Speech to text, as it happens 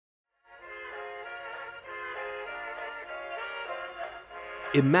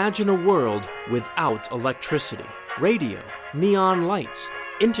Imagine a world without electricity, radio, neon lights,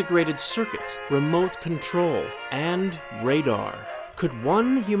 integrated circuits, remote control, and radar. Could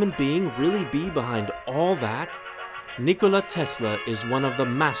one human being really be behind all that? Nikola Tesla is one of the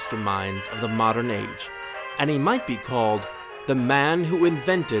masterminds of the modern age, and he might be called the man who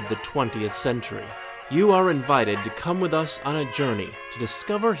invented the 20th century. You are invited to come with us on a journey to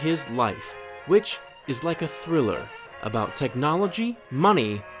discover his life, which is like a thriller about technology,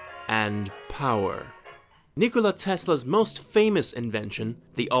 money, and power. Nikola Tesla's most famous invention,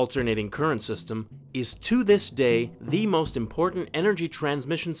 the alternating current system, is to this day the most important energy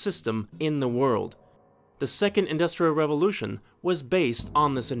transmission system in the world. The Second Industrial Revolution was based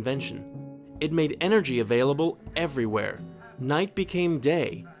on this invention. It made energy available everywhere. Night became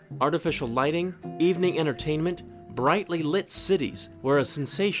day. Artificial lighting, evening entertainment, brightly lit cities were a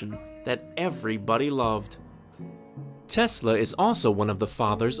sensation that everybody loved. Tesla is also one of the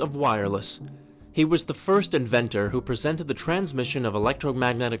fathers of wireless. He was the first inventor who presented the transmission of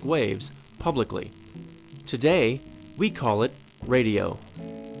electromagnetic waves publicly. Today, we call it radio.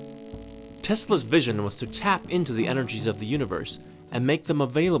 Tesla's vision was to tap into the energies of the universe and make them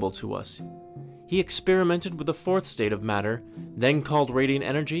available to us. He experimented with the fourth state of matter, then called radiant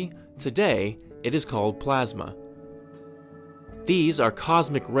energy. Today, it is called plasma. These are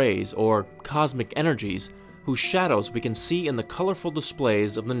cosmic rays, or cosmic energies, whose shadows we can see in the colorful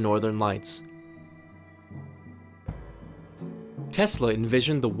displays of the northern lights. Tesla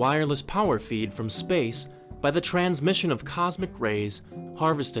envisioned the wireless power feed from space by the transmission of cosmic rays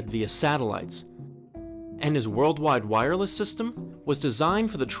harvested via satellites. And his worldwide wireless system was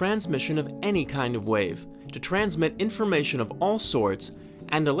designed for the transmission of any kind of wave, to transmit information of all sorts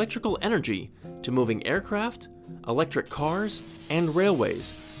and electrical energy to moving aircraft, electric cars, and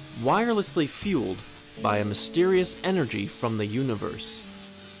railways, wirelessly fueled by a mysterious energy from the universe.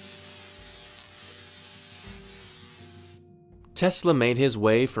 Tesla made his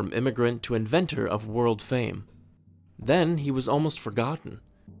way from immigrant to inventor of world fame. Then he was almost forgotten.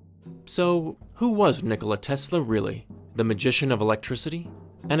 So, who was Nikola Tesla really? The magician of electricity?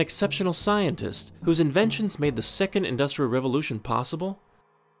 An exceptional scientist whose inventions made the Second Industrial Revolution possible?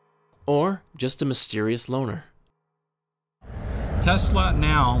 Or just a mysterious loner? Tesla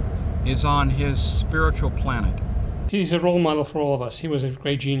now is on his spiritual planet. He's a role model for all of us. He was a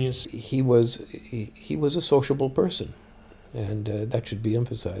great genius. He was a sociable person, and that should be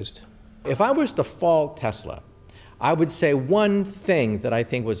emphasized. If I was to fault Tesla, I would say one thing that I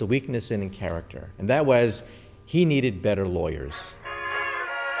think was a weakness in character, and that was he needed better lawyers.